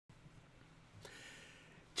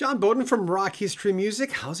John Bowden from Rock History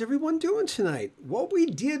Music. How's everyone doing tonight? What we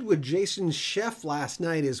did with Jason Chef last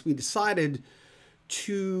night is we decided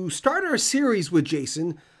to start our series with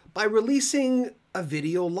Jason by releasing a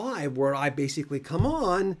video live where I basically come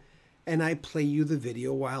on and I play you the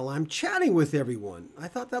video while I'm chatting with everyone. I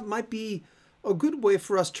thought that might be a good way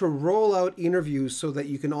for us to roll out interviews so that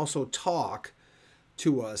you can also talk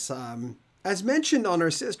to us. As mentioned on our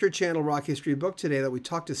sister channel, Rock History Book, today, that we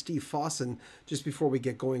talked to Steve Fossen just before we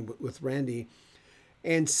get going with Randy.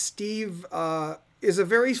 And Steve is a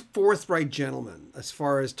very forthright gentleman as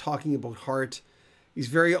far as talking about heart. He's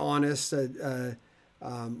very honest.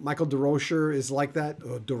 Michael DeRocher is like that,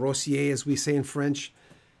 or DeRosier, as we say in French.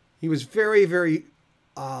 He was very, very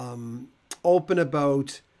open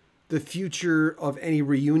about the future of any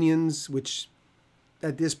reunions, which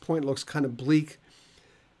at this point looks kind of bleak.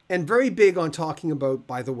 And very big on talking about,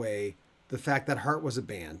 by the way, the fact that Heart was a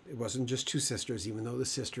band. It wasn't just two sisters, even though the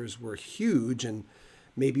sisters were huge and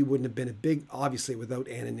maybe wouldn't have been a big, obviously, without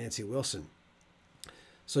Ann and Nancy Wilson.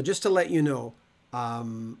 So just to let you know,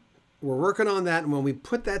 we're working on that. And when we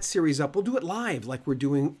put that series up, we'll do it live like we're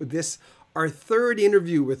doing this, our third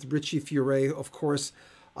interview with Richie Furay, of course,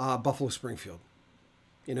 Buffalo Springfield.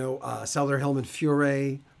 You know, Souther Hellman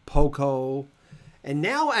Furay, Poco. And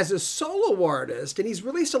now as a solo artist, and he's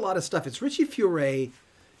released a lot of stuff. It's Richie Furay.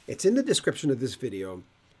 It's in the description of this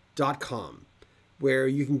video.com, where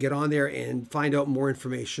you can get on there and find out more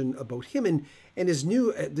information about him. And his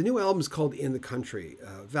the new album is called In the Country.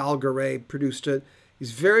 Val Garay produced it.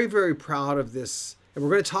 He's very, very proud of this. And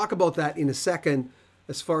we're going to talk about that in a second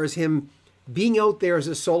as far as him being out there as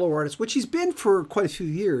a solo artist, which he's been for quite a few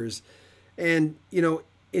years. And, you know,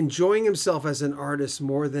 enjoying himself as an artist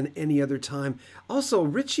more than any other time. Also,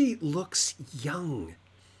 Richie looks young.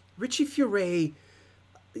 Richie Furay,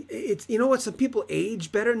 it's, you know what, some people age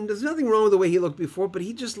better, and there's nothing wrong with the way he looked before, but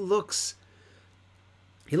he just looks,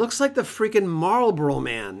 he looks like the freaking Marlboro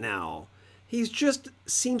Man now. He's just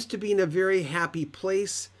seems to be in a very happy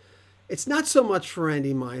place. It's not so much for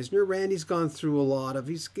Randy Meisner. Randy's gone through a lot of,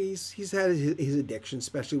 he's had his addiction,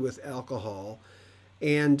 especially with alcohol,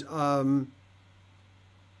 and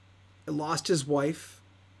lost his wife.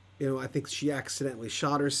 You know, I think she accidentally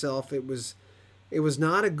shot herself. It was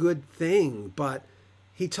not a good thing, but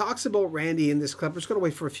he talks about Randy in this clip. We're just going to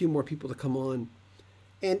wait for a few more people to come on.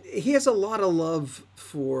 And he has a lot of love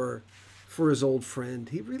for his old friend.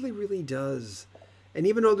 He really, really does. And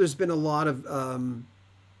even though there's been a lot of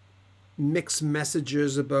mixed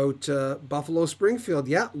messages about Buffalo Springfield,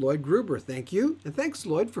 yeah, Lloyd Gruber, thank you. And thanks,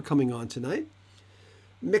 Lloyd, for coming on tonight.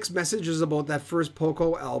 Mixed messages about that first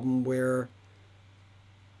Poco album where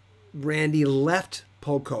Randy left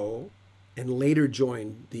Poco and later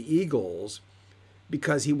joined the Eagles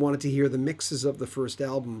because he wanted to hear the mixes of the first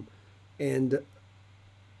album, and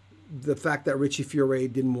the fact that Richie Furay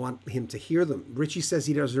didn't want him to hear them. Richie says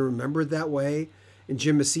he doesn't remember it that way, and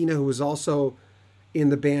Jim Messina, who was also in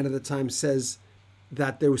the band at the time, says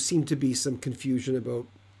that there seemed to be some confusion about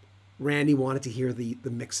Randy wanted to hear the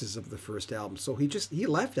mixes of the first album. So he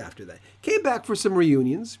left after that. Came back for some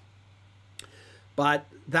reunions, but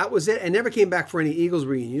that was it, and never came back for any Eagles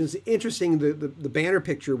reunions. Interesting, the banner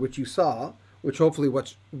picture, which you saw, which hopefully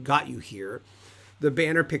what got you here, the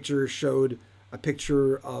banner picture showed a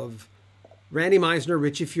picture of Randy Meisner,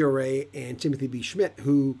 Richie Furay, and Timothy B. Schmidt,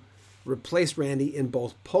 who replaced Randy in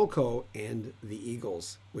both Poco and the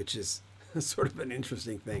Eagles, which is sort of an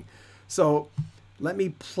interesting thing. So let me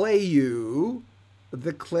play you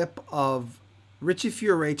the clip of Richie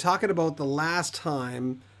Furay talking about the last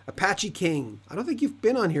time, Apache King. I don't think you've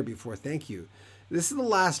been on here before. Thank you. This is the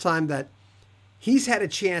last time that he's had a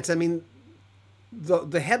chance. I mean,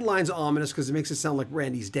 the headline's ominous because it makes it sound like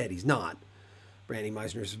Randy's dead. He's not. Randy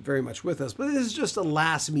Meisner is very much with us, but this is just a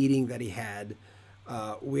last meeting that he had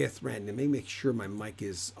with Randy. Let me make sure my mic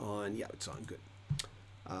is on. Yeah, it's on. Good.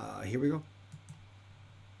 Here we go.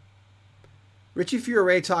 Richie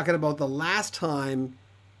Furay talking about the last time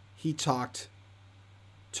he talked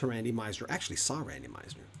to Randy Meisner. Actually saw Randy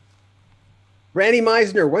Meisner. Randy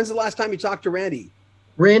Meisner, when's the last time you talked to Randy?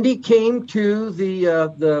 Randy came to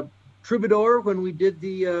the Troubadour when we did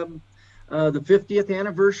the 50th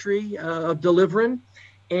anniversary of Deliverin',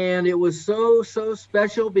 and it was so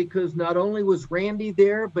special because not only was Randy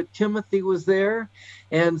there, but Timothy was there,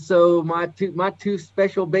 and so my two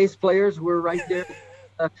special bass players were right there.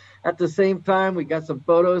 At the same time, we got some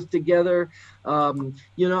photos together.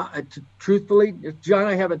 You know, truthfully, John,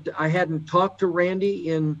 I hadn't talked to Randy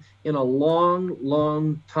in a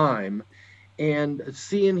long time, and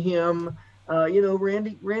seeing him, you know,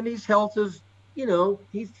 Randy's health is, you know,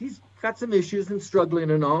 he's got some issues and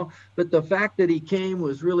struggling and all, but the fact that he came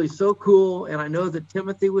was really so cool. And I know that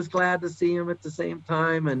Timothy was glad to see him at the same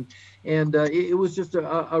time. And it was just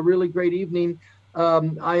a really great evening.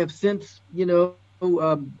 I have since,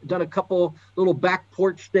 done a couple little back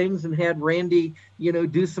porch things and had Randy,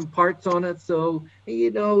 do some parts on it. So,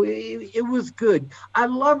 it was good. I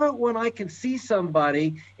love it when I can see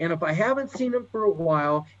somebody, and if I haven't seen them for a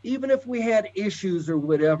while, even if we had issues or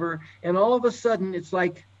whatever, and all of a sudden it's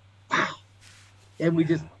like, wow. And we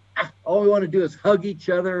just, all we want to do is hug each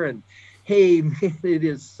other. And hey, man, it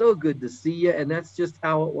is so good to see you. And that's just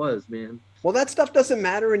how it was, man. Well, that stuff doesn't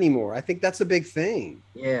matter anymore. I think that's a big thing.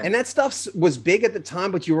 Yeah. And that stuff was big at the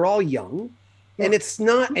time, but you were all young. Yeah. And it's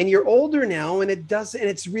not, and you're older now, and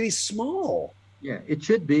it's really small. Yeah, it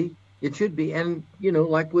should be. It should be. And,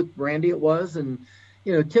 like with Randy, it was. And,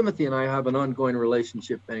 Timothy and I have an ongoing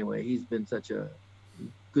relationship anyway. He's been such a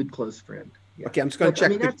good, close friend. Yeah. Okay, I'm just going to check. I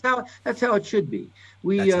mean, that's how it should be.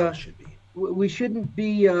 That's how it should be. We shouldn't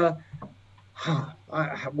be, what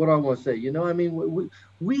I want to say, I mean,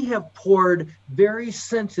 we have poured very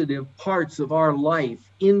sensitive parts of our life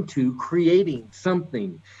into creating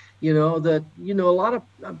something, that, a lot of,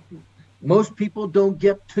 most people don't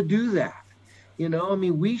get to do that. I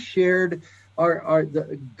mean, we shared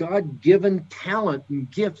the God-given talent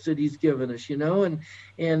and gifts that he's given us,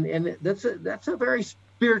 and that's a very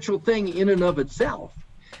spiritual thing in and of itself.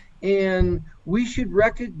 And we should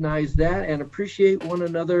recognize that and appreciate one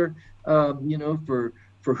another,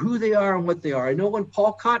 for who they are and what they are. I know when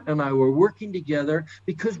Paul Cotton and I were working together,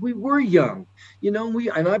 because we were young,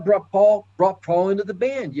 and I brought Paul into the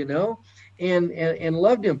band, and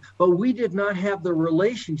loved him, but we did not have the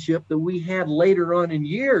relationship that we had later on in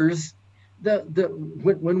years.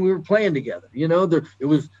 When we were playing together, it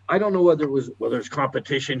was, I don't know whether there's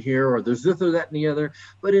competition here or there's this or that and the other,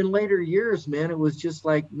 but in later years, man, it was just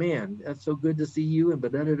like, man, that's so good to see you, and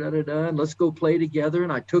and let's go play together.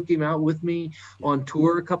 And I took him out with me on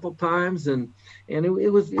tour a couple times, and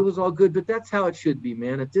it was all good. But that's how it should be,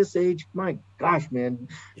 man. At this age, my gosh, man,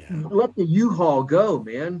 let the U-Haul go,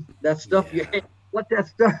 man. That stuff let that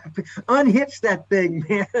stuff, unhitch that thing,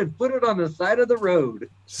 man, and put it on the side of the road.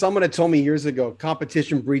 Someone had told me years ago,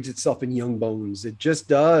 competition breeds itself in young bones. It just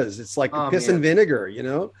does. It's like the piss and vinegar,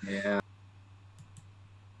 Yeah.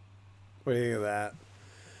 What do you think of that?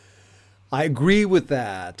 I agree with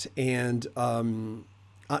that. And,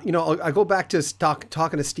 I go back to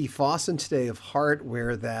talking to Steve Fossen today of Heart,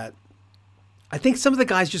 where that I think some of the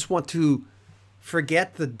guys just want to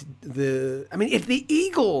forget I mean, if the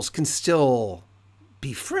Eagles can still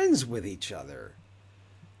be friends with each other,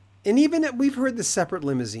 and even if we've heard the separate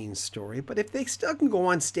limousine story, but if they still can go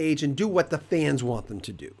on stage and do what the fans want them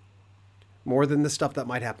to do, more than the stuff that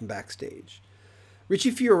might happen backstage. Richie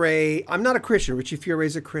Furay, I'm not a Christian. Richie Furay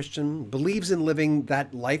is a Christian, believes in living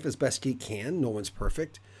that life as best he can. No one's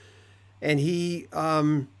perfect. And he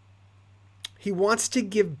wants to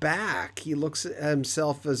give back. He looks at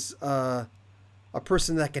himself as a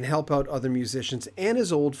person that can help out other musicians and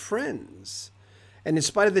his old friends. And in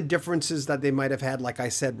spite of the differences that they might have had, like I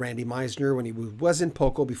said, Randy Meisner, when he was in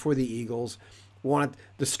Poco before the Eagles,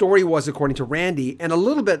 the story was, according to Randy, and a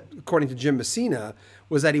little bit according to Jim Messina,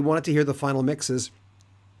 was that he wanted to hear the final mixes,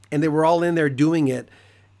 and they were all in there doing it,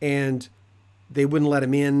 and they wouldn't let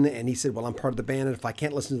him in, and he said, well, I'm part of the band, and if I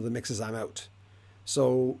can't listen to the mixes, I'm out.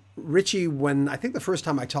 So Richie, when I think the first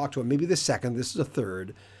time I talked to him, maybe the second, this is the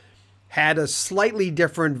third, had a slightly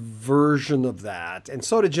different version of that, and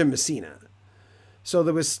so did Jim Messina. So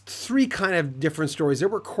there was three kind of different stories. There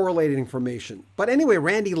were correlated information. But anyway,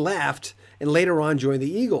 Randy left and later on joined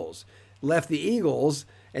the Eagles. Left the Eagles,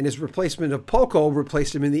 and his replacement of Poco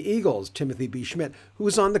replaced him in the Eagles, Timothy B. Schmidt, who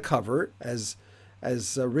was on the cover, as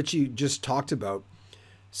Richie just talked about.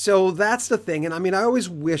 So that's the thing. And I mean, I always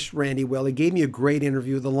wish Randy well. He gave me a great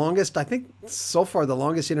interview. The longest, I think so far, the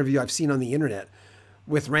longest interview I've seen on the internet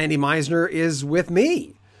with Randy Meisner is with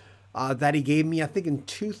me. That he gave me, I think in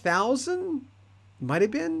 2000, might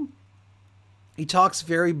have been. He talks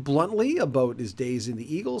very bluntly about his days in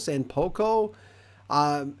the Eagles and Poco,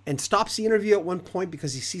 and stops the interview at one point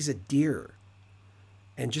because he sees a deer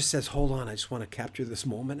and just says, hold on, I just want to capture this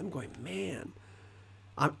moment. I'm going, man,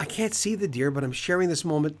 I can't see the deer, but I'm sharing this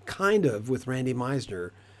moment kind of with Randy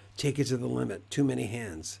Meisner. Take it to the limit. Too many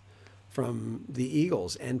hands from the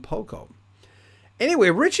Eagles and Poco.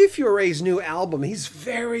 Anyway, Richie Furay's new album, he's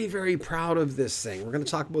very, very proud of this thing. We're going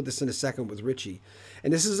to talk about this in a second with Richie.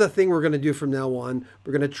 And this is a thing we're going to do from now on.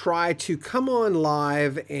 We're going to try to come on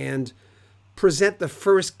live and present the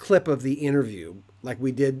first clip of the interview like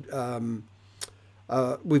we did,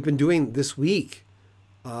 we've been doing this week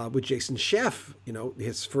with Jason Sheff,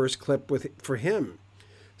 his first clip for him.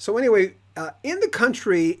 So anyway, In the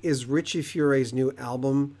Country is Richie Furay's new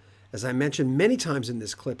album. As I mentioned many times in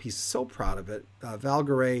this clip, he's so proud of it. Val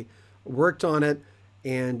Garay worked on it,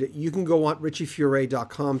 and you can go on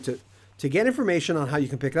richiefuray.com to get information on how you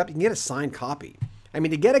can pick it up. You can get a signed copy. I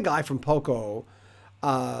mean, to get a guy from Poco,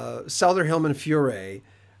 Souther Hillman Furay,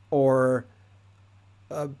 or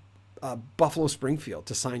Buffalo Springfield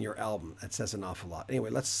to sign your album, that says an awful lot. Anyway,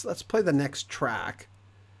 let's play the next track.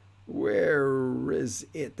 Where is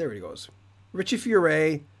it? There he goes. Richie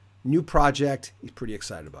Furay, new project. He's pretty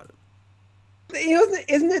excited about it.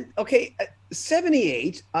 Isn't it okay?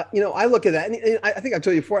 78. I look at that, and I think I've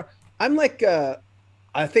told you before. I'm like,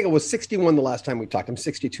 I think I was 61 the last time we talked. I'm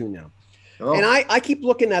 62 now. Oh. And I keep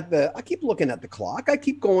looking at the clock. I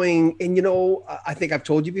keep going, and I think I've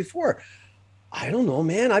told you before. I don't know,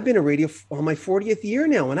 man. I've been in radio on my 40th year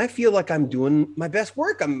now, and I feel like I'm doing my best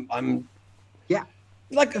work. Yeah.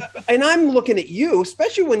 Like, and I'm looking at you,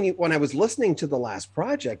 especially when I was listening to the last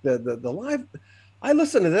project, the live. I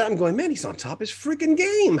listened to that. I'm going, man, he's on top of his freaking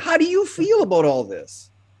game. How do you feel about all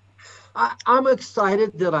this? I'm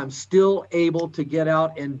excited that I'm still able to get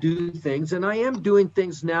out and do things, and I am doing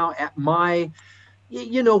things now at my,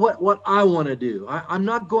 what I want to do. I'm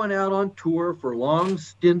not going out on tour for long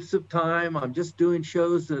stints of time. I'm just doing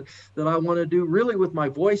shows that I want to do really with my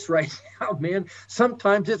voice right now, man.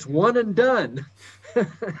 Sometimes it's one and done.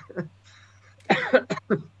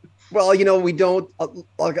 Well, we don't,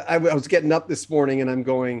 I was getting up this morning and I'm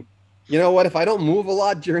going, you know what, if I don't move a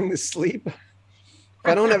lot during the sleep, if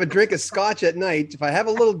I don't have a drink of scotch at night, if I have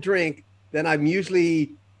a little drink, then I'm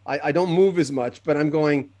usually, I don't move as much, but I'm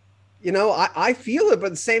going, I feel it, but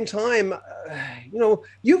at the same time,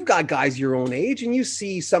 you've got guys your own age and you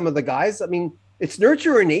see some of the guys, I mean, it's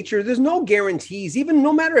nurture or nature. There's no guarantees, even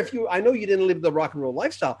no matter if I know you didn't live the rock and roll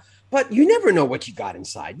lifestyle, but you never know what you got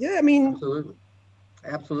inside. Yeah. I mean,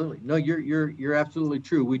 Absolutely. No, you're absolutely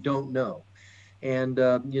true. We don't know. And,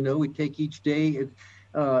 we take each day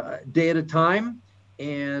at a time,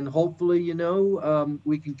 and hopefully,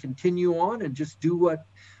 we can continue on and just do what,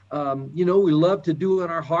 we love to do in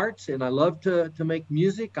our hearts. And I love to make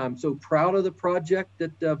music. I'm so proud of the project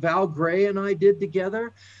that Val Garay and I did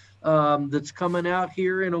together, that's coming out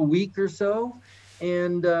here in a week or so.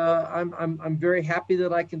 And I'm very happy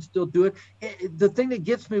that I can still do it. The thing that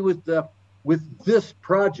gets me with this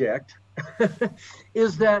project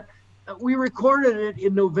is that we recorded it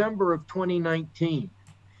in November of 2019.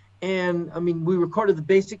 And I mean, we recorded the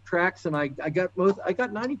basic tracks, and I got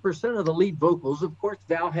 90% of the lead vocals. Of course,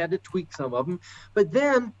 Val had to tweak some of them, but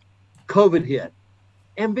then COVID hit,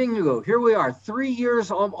 and bingo, here we are, 3 years,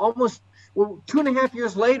 almost 2.5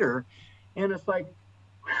 years later. And it's like,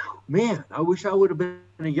 man, I wish I would have been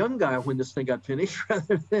a young guy when this thing got finished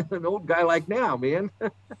rather than an old guy like now, man.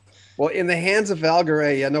 Well, in the hands of Val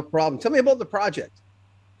Garay, yeah, no problem. Tell me about the project.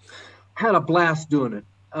 Had a blast doing it.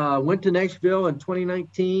 Went to Nashville in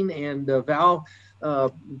 2019, and Val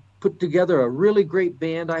put together a really great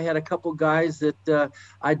band. I had a couple guys that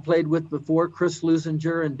I'd played with before, Chris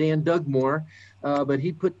Lusinger and Dan Dugmore, but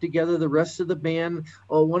he put together the rest of the band.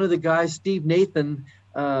 Oh, one of the guys, Steve Nathan,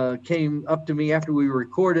 came up to me after we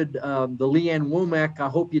recorded the Leanne Womack, I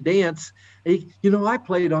Hope You Dance. I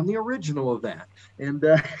played on the original of that. And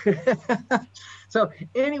so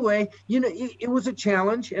anyway, it was a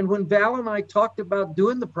challenge. And when Val and I talked about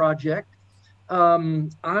doing the project,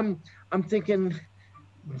 I'm thinking,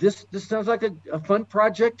 this sounds like a fun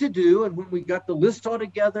project to do. And when we got the list all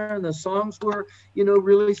together and the songs were,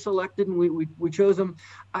 really selected and we chose them,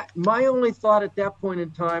 my only thought at that point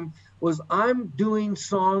in time was, I'm doing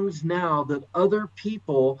songs now that other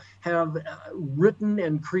people have written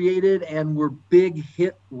and created and were big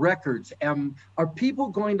hit records. Are people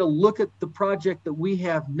going to look at the project that we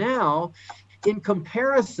have now in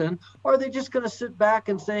comparison, or are they just going to sit back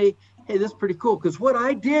and say, hey, this is pretty cool? Because what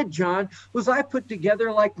I did, John, was I put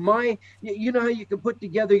together like how you can put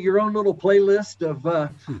together your own little playlist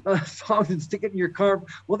of songs and stick it in your car.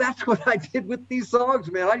 Well, that's what I did with these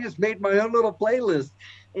songs, man. I just made my own little playlist.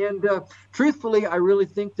 And truthfully, I really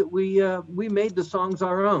think that we made the songs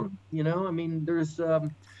our own. I mean, there's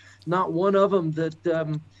not one of them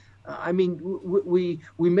that,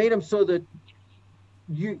 we made them so that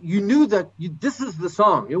you knew that this is the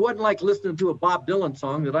song. It wasn't like listening to a Bob Dylan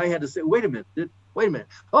song that I had to say, wait a minute.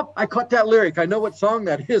 Oh, I caught that lyric. I know what song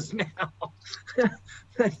that is now.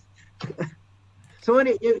 So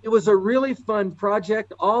it was a really fun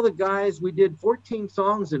project. All the guys, we did 14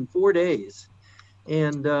 songs in 4 days.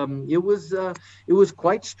 And it was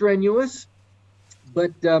quite strenuous,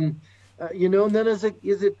 but And then as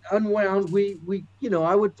it unwound, we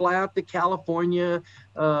I would fly out to California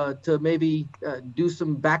to maybe do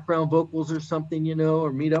some background vocals or something,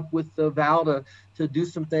 or meet up with Val to do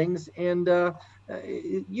some things. And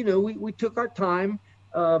we took our time.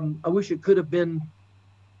 I wish it could have been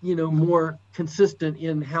more consistent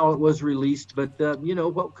in how it was released, but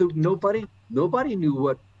what could nobody knew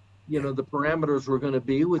what the parameters were going to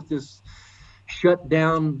be with this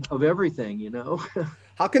shutdown of everything.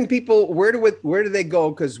 How can people, where do they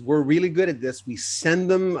go? Because we're really good at this. We send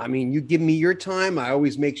them. I mean, you give me your time. I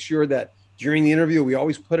always make sure that during the interview, we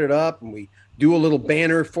always put it up and we do a little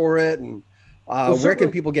banner for it. And where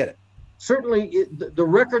can people get it? Certainly, the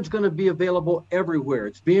record's going to be available everywhere.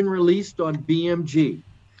 It's being released on BMG.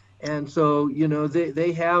 And so,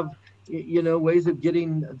 they have, ways of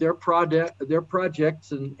getting their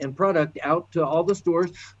projects and product out to all the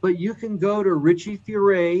stores. But you can go to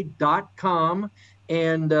richiefuray.com.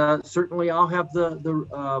 And certainly I'll have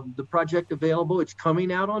the project available. It's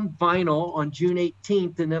coming out on vinyl on June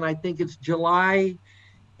 18th. And then I think it's July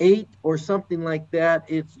 8th or something like that.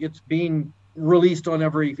 It's being released on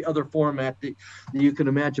every other format that you can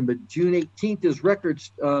imagine. But June 18th is record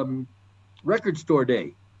store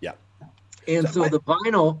day. Yeah. And so the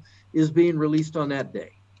vinyl is being released on that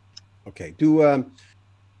day. Okay.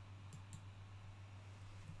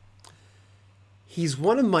 He's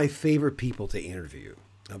one of my favorite people to interview.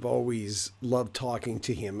 I've always loved talking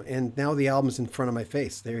to him. And now the album's in front of my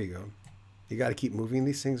face. There you go. You got to keep moving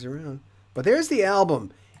these things around. But there's the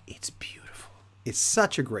album. It's beautiful. It's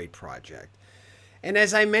such a great project. And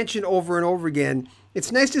as I mentioned over and over again,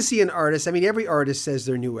 it's nice to see an artist. I mean, every artist says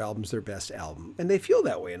their new album's their best album. And they feel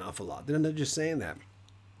that way an awful lot. They're not just saying that.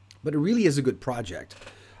 But it really is a good project.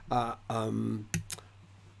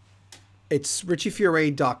 It's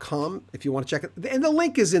richiefuray.com if you want to check it. And the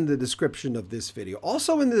link is in the description of this video.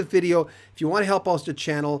 Also in the video, if you want to help us the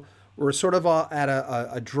channel, we're sort of at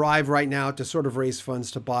a drive right now to sort of raise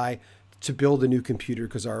funds to build a new computer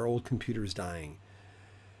because our old computer is dying.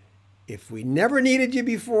 If we never needed you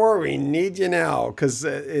before, we need you now because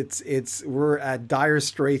we're at dire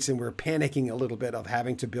straits and we're panicking a little bit of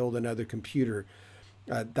having to build another computer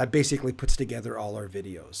that basically puts together all our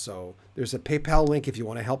videos. So there's a PayPal link if you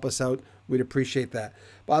want to help us out. We'd appreciate that.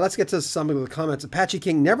 But let's get to some of the comments. Apache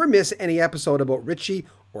King, never miss any episode about Richie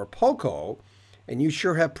or Poco, and you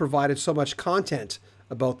sure have provided so much content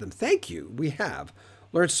about them. Thank you. We have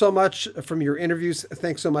learned so much from your interviews.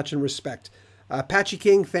 Thanks so much and respect. Apache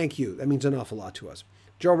King, thank you. That means an awful lot to us.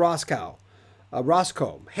 Joe Roscoe,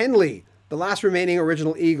 Henley, the last remaining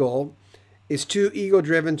original Eagle, is too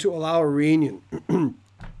ego-driven to allow a reunion.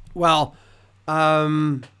 Well, let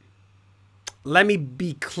me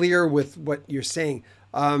be clear with what you're saying.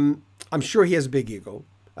 I'm sure he has a big ego.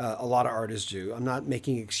 A lot of artists do. I'm not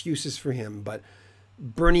making excuses for him, but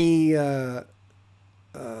Bernie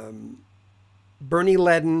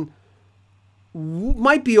Ledden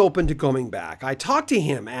might be open to coming back. I talked to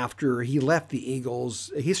him after he left the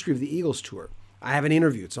Eagles, a History of the Eagles tour. I have an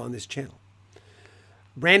interview. It's on this channel.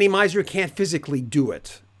 Randy Meisner can't physically do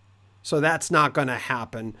it. So that's not going to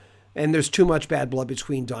happen. And there's too much bad blood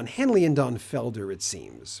between Don Henley and Don Felder, it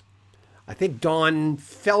seems. I think Don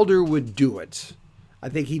Felder would do it. I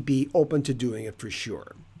think he'd be open to doing it for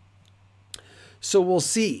sure. So we'll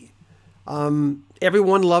see.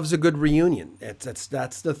 Everyone loves a good reunion.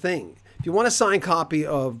 That's the thing. If you want a signed copy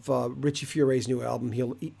of Richie Furay's new album,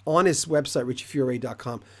 he'll on his website,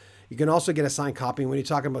 richiefuray.com. You can also get a signed copy when you're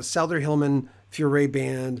talking about Souther Hillman, Furay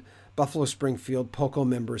Band, Buffalo Springfield, Poco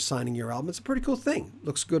members signing your album. It's a pretty cool thing.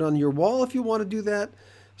 Looks good on your wall if you want to do that.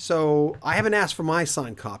 So I haven't asked for my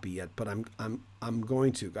signed copy yet, but I'm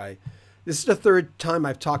going to. This is the third time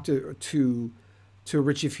I've talked to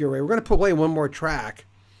Richie Furay. We're going to play one more track,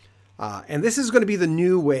 and this is going to be the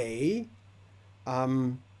new way.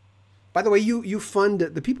 By the way, you fund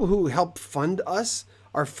the people who help fund us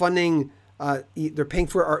are funding. They're paying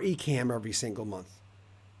for our eCam every single month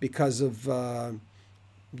because of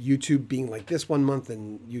YouTube being like this one month,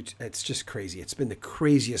 and it's just crazy. It's been the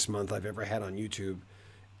craziest month I've ever had on YouTube,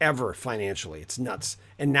 ever financially. It's nuts.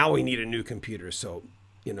 And now we need a new computer. So,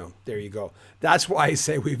 there you go. That's why I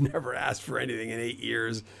say we've never asked for anything in 8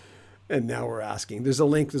 years. And now we're asking. There's a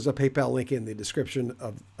PayPal link in the description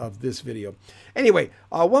of this video. Anyway,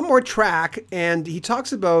 one more track. And he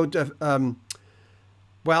talks about,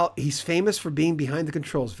 he's famous for being behind the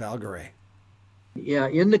controls, Val Garay. Yeah,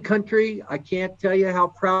 in the country, I can't tell you how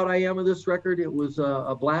proud I am of this record. It was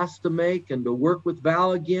a blast to make, and to work with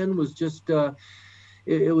Val again was just,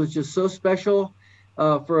 it was just so special.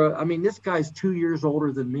 This guy's 2 years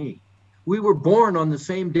older than me. We were born on the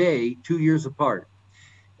same day, 2 years apart.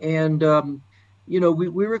 And,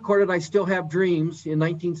 we recorded I Still Have Dreams in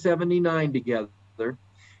 1979 together.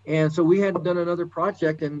 And so we hadn't done another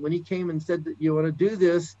project. And when he came and said that you want to do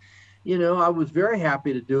this, I was very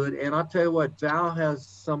happy to do it. And I'll tell you what, Val has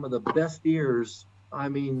some of the best ears. I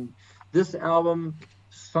mean, this album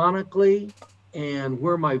sonically and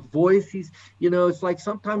where my voice, it's like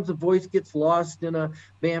sometimes the voice gets lost in a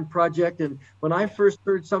band project. And when I first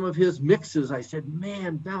heard some of his mixes, I said,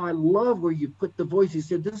 man, Val, I love where you put the voice. He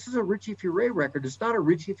said, this is a Richie Furay record. It's not a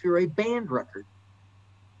Richie Furay band record.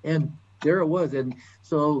 And there it was. And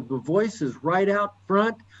so the voice is right out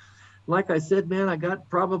front. Like I said, man, I got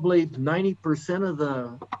probably 90% of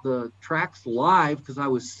the tracks live because I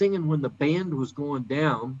was singing when the band was going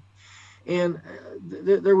down. And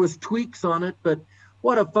there was tweaks on it, but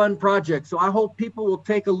what a fun project. So I hope people will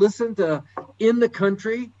take a listen to In the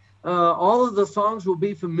Country. All of the songs will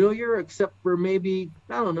be familiar except for maybe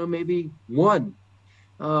one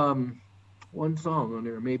song on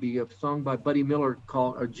there, maybe a song by Buddy Miller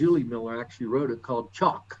or Julie Miller actually wrote it, called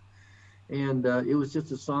Chalk. And it was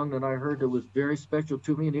just a song that I heard that was very special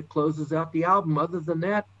to me, and it closes out the album. Other than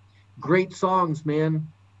that, great songs, man.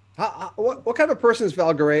 What kind of a person is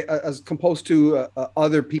Val Garay as opposed to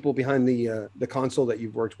other people behind the console that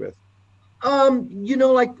you've worked with? I'll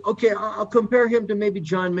compare him to maybe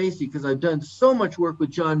John Macy because I've done so much work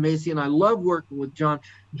with John Macy and I love working with John.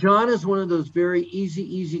 John is one of those very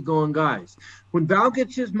easygoing guys. When Val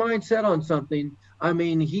gets his mind set on something, I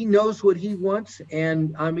mean, he knows what he wants,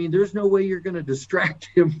 and I mean, there's no way you're going to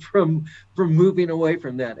distract him from moving away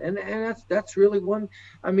from that. And that's really one.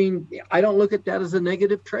 I mean, I don't look at that as a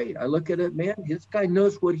negative trait. I look at it, man, this guy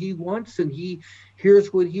knows what he wants, and he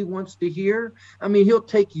hears what he wants to hear. I mean, he'll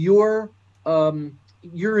take your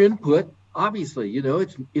input. Obviously,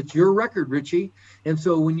 it's your record, Richie, and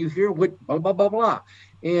so when you hear what blah blah blah blah,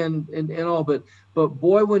 and all, but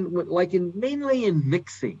boy, when like mainly in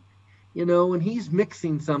mixing. When he's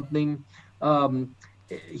mixing something,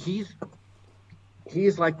 he's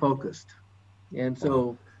like focused, and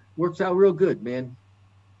so works out real good, man.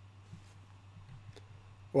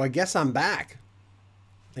 Well, I guess I'm back.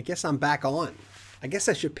 I guess I'm back on. I guess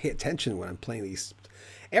I should pay attention when I'm playing these.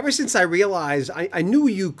 Ever since I realized I knew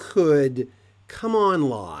you could come on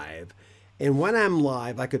live, and when I'm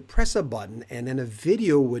live, I could press a button and then a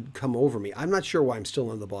video would come over me. I'm not sure why I'm still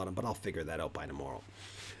on the bottom, but I'll figure that out by tomorrow.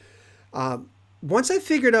 Once I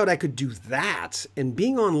figured out I could do that, and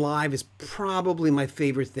being on live is probably my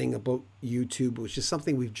favorite thing about YouTube, which is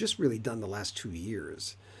something we've just really done the last 2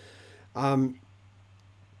 years. Don't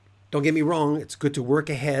get me wrong, it's good to work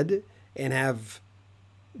ahead and have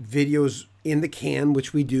videos in the can,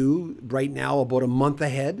 which we do right now about a month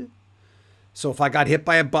ahead. So if I got hit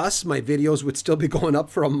by a bus, my videos would still be going up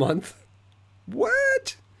for a month.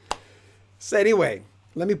 What? So anyway,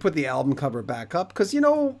 let me put the album cover back up because,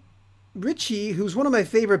 Richie, who's one of my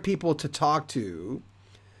favorite people to talk to,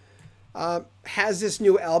 has this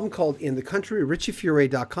new album called In the Country,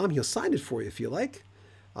 richiefuray.com. He'll sign it for you if you like.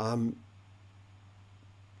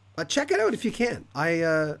 Check it out if you can.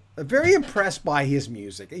 I'm very impressed by his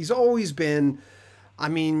music. He's always been,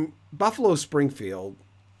 Buffalo Springfield,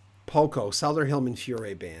 Poco, Souther Hillman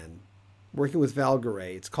Furay Band, working with Val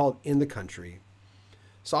Garay. It's called In the Country.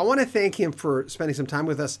 So I want to thank him for spending some time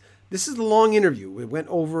with us. This is a long interview. It went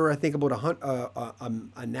over, I think, about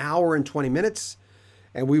an hour and 20 minutes.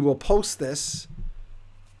 And we will post this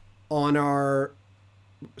on our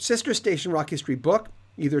sister station, Rock History Book,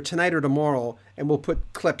 either tonight or tomorrow. And we'll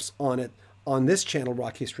put clips on it on this channel,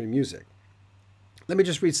 Rock History Music. Let me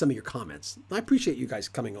just read some of your comments. I appreciate you guys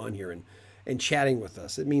coming on here and chatting with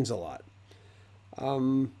us. It means a lot.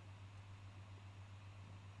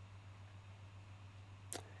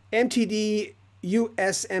 MTD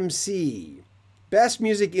USMC, best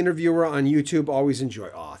music interviewer on YouTube. Always enjoy.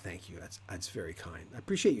 Oh, thank you. That's very kind. I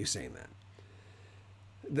appreciate you saying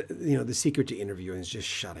that. The secret to interviewing is just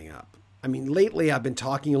shutting up. Lately I've been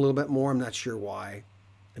talking a little bit more. I'm not sure why.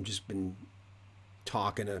 I've just been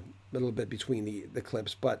talking a little bit between the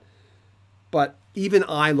clips, but even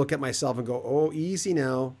I look at myself and go, oh, easy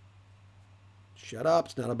now. Shut up.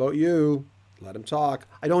 It's not about you. Let him talk.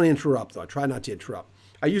 I don't interrupt, though. I try not to interrupt.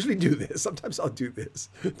 I usually do this. Sometimes I'll do this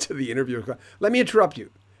to the interviewer. Let me interrupt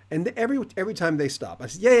you. And every time they stop, I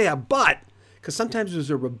say, yeah, but. Because sometimes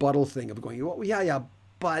there's a rebuttal thing of going, well, yeah,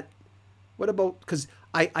 but. What about, because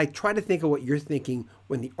I try to think of what you're thinking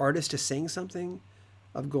when the artist is saying something,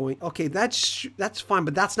 of going, okay, that's fine,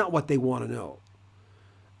 but that's not what they want to know.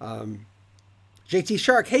 JT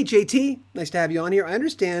Shark, hey JT, nice to have you on here. I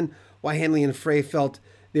understand why Hanley and Frey felt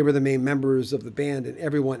they were the main members of the band and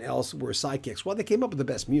everyone else were sidekicks. Well, they came up with the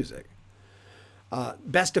best music.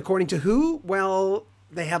 Best according to who? Well,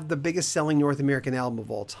 they have the biggest selling North American album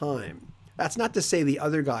of all time. That's not to say the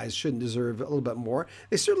other guys shouldn't deserve a little bit more.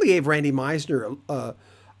 They certainly gave Randy Meisner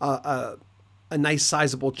a nice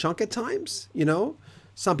sizable chunk at times. You know,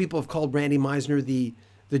 some people have called Randy Meisner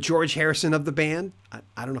the George Harrison of the band.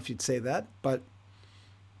 I don't know if you'd say that, but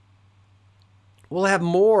we'll have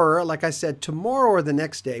more, like I said, tomorrow or the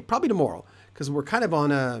next day, probably tomorrow, because we're kind of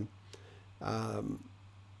on a,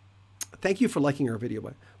 thank you for liking our video,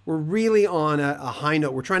 but we're really on a high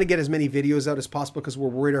note. We're trying to get as many videos out as possible because we're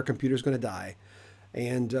worried our computer's going to die.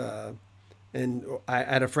 And I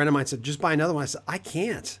had a friend of mine said, just buy another one. I said, I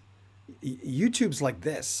can't. YouTube's like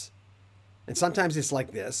this. And sometimes it's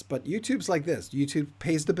like this, but YouTube's like this. YouTube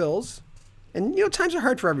pays the bills. And, you know, times are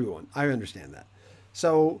hard for everyone. I understand that.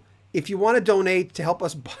 So if you want to donate to help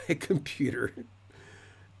us buy a computer,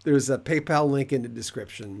 there's a PayPal link in the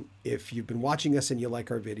description. If you've been watching us and you like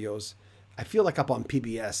our videos, I feel like up on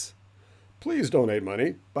PBS. Please donate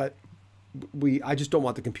money. But I just don't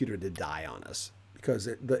want the computer to die on us because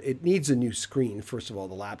it needs a new screen, first of all,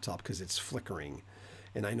 the laptop, because it's flickering.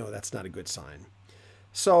 And I know that's not a good sign.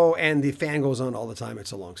 So, and the fan goes on all the time.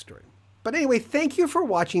 It's a long story. But anyway, thank you for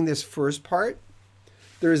watching this first part.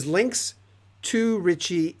 There's links to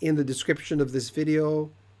Richie in the description of this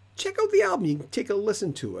video. Check out the album. You can take a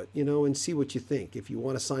listen to it, you know, and see what you think. If you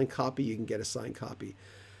want a signed copy, you can get a signed copy.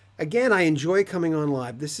 Again, I enjoy coming on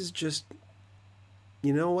live. This is just,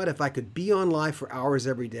 you know what? If I could be on live for hours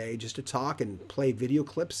every day just to talk and play video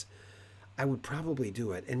clips, I would probably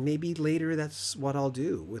do it. And maybe later that's what I'll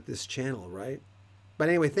do with this channel, right? But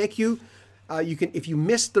anyway, thank you. You can, if you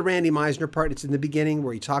missed the Randy Meisner part, it's in the beginning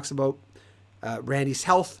where he talks about Randy's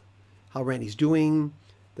health, how Randy's doing.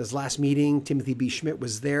 This last meeting, Timothy B. Schmidt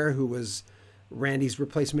was there, who was Randy's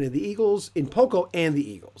replacement in the Eagles, in Poco and the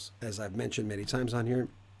Eagles, as I've mentioned many times on here.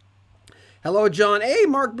 Hello, John. Hey,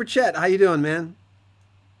 Mark Burchett. How you doing, man?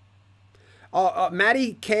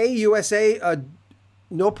 Maddie K, USA.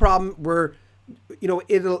 No problem. We're, you know,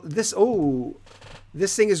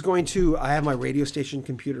 this thing is going to, I have my radio station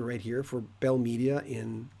computer right here for Bell Media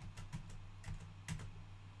in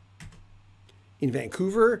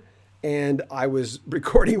Vancouver. And I was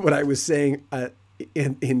recording what I was saying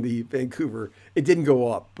in the Vancouver. It didn't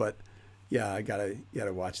go up, but yeah, you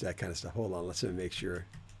gotta watch that kind of stuff. Hold on, let's make sure.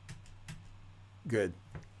 Good.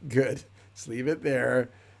 Just leave it there.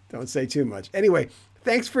 Don't say too much. Anyway,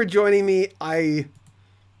 thanks for joining me. I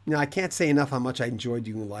can't say enough how much I enjoy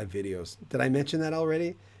doing live videos. Did I mention that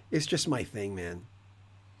already? It's just my thing, man.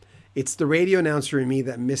 It's the radio announcer in me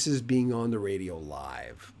that misses being on the radio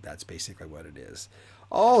live. That's basically what it is.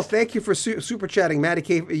 Oh, thank you for super chatting, Maddie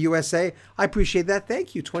K USA. I appreciate that.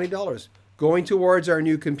 Thank you. $20 going towards our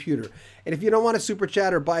new computer. And if you don't want to super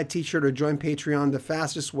chat or buy a t-shirt or join Patreon, the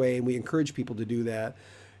fastest way, and we encourage people to do that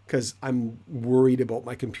because I'm worried about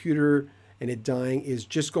my computer and it dying, is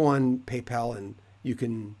just go on PayPal and you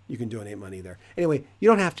can donate money there. Anyway, you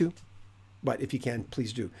don't have to, but if you can,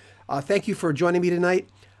 please do. Thank you for joining me tonight.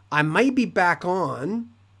 I might be back on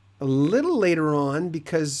a little later on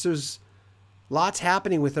because there's lots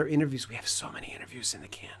happening with our interviews. We have so many interviews in the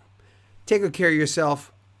can. Take good care of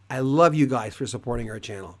yourself. I love you guys for supporting our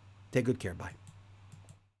channel. Take good care. Bye.